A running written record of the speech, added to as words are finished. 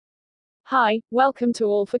Hi, welcome to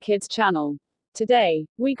All for Kids channel. Today,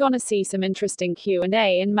 we gonna see some interesting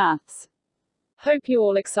Q&A in maths. Hope you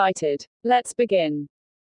all excited. Let's begin.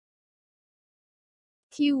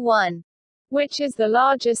 Q1. Which is the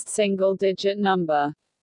largest single-digit number?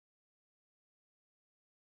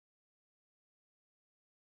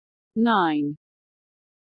 9.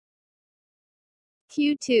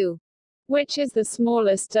 Q2. Which is the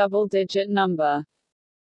smallest double-digit number?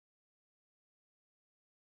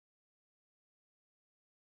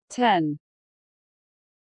 10.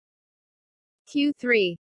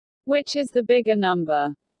 Q3. Which is the bigger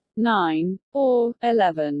number? 9 or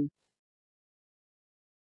 11?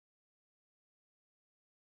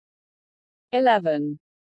 11.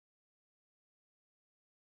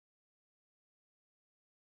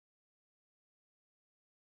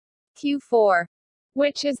 Q4.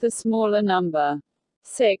 Which is the smaller number?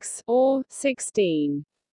 6 or 16?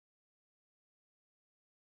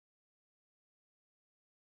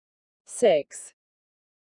 6.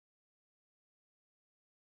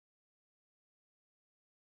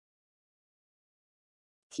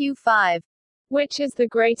 Q5. Which is the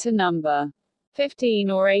greater number?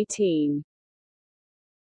 15 or 18?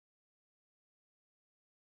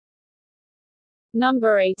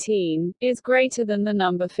 Number 18 is greater than the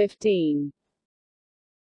number 15.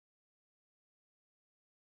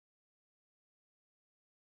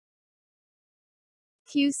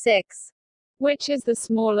 Q6. Which is the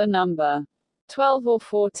smaller number? 12 or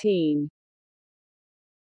 14?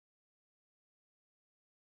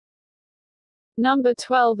 Number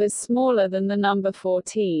 12 is smaller than the number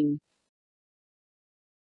 14.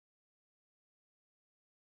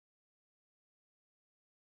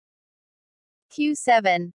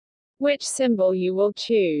 Q7. Which symbol you will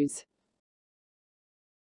choose?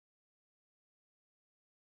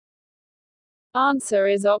 Answer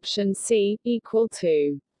is option C, equal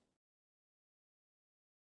to.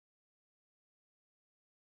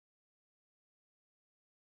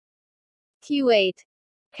 Q8.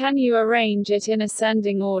 Can you arrange it in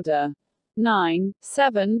ascending order? 9,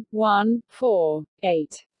 7, 1, 4,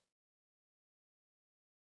 8.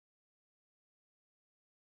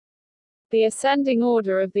 The ascending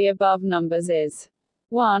order of the above numbers is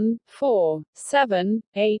 1, 4, 7,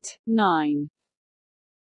 8, 9.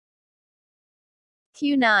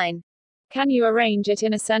 Q9. Can you arrange it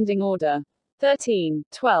in ascending order? 13,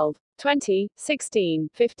 12, 20, 16,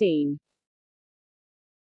 15.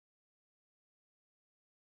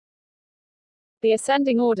 The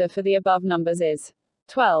ascending order for the above numbers is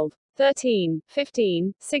 12, 13,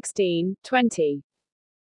 15, 16, 20.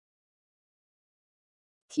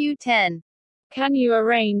 Q10. Can you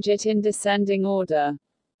arrange it in descending order?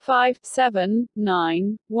 5, 7,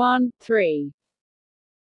 9, 1, 3.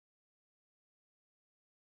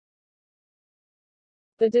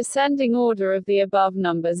 The descending order of the above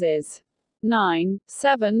numbers is 9,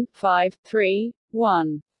 7, 5, 3,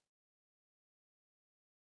 1.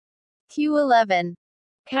 Q11.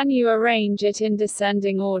 Can you arrange it in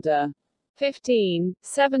descending order? 15,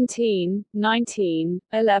 17, 19,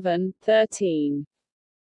 11, 13.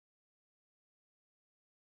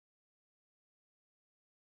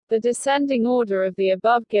 The descending order of the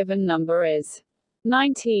above given number is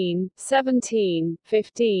 19, 17,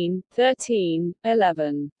 15, 13,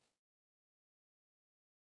 11.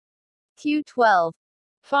 Q12.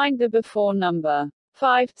 Find the before number.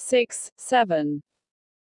 5, 6, 7.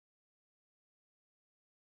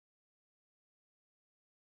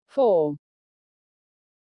 4.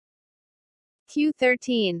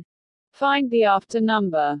 Q13. Find the after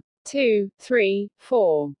number. 2, 3,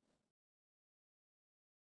 4.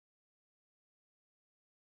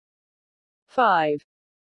 5.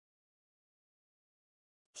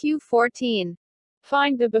 Q14.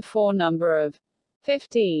 Find the before number of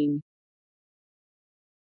 15.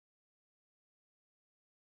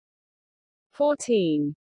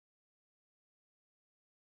 14.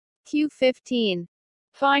 Q15.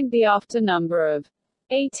 Find the after number of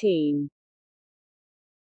 18.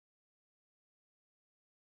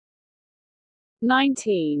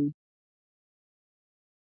 19.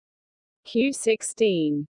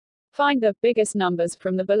 Q16. Find the biggest numbers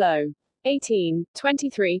from the below. 18,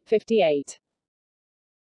 23, 58.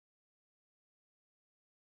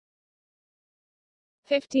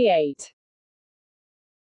 58.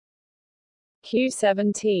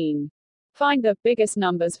 Q17. Find the biggest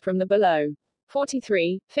numbers from the below.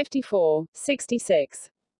 43, 54, 66.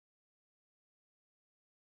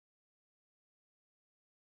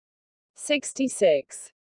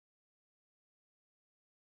 66.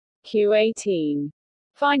 Q18.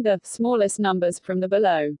 Find the smallest numbers from the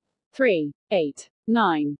below. 3, 8,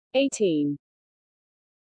 9, 18.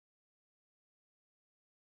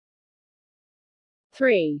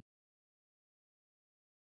 3.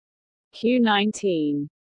 Q19.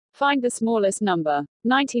 Find the smallest number.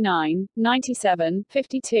 99, 97,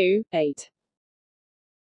 52, 8.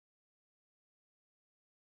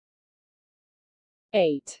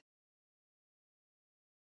 8.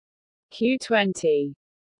 Q20.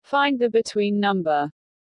 Find the between number.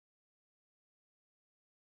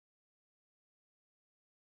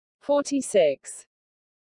 46.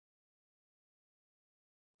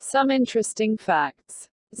 Some interesting facts.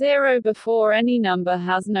 0 before any number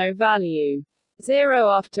has no value. 0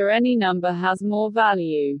 after any number has more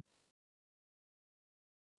value.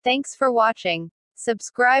 Thanks for watching.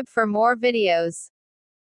 Subscribe for more videos.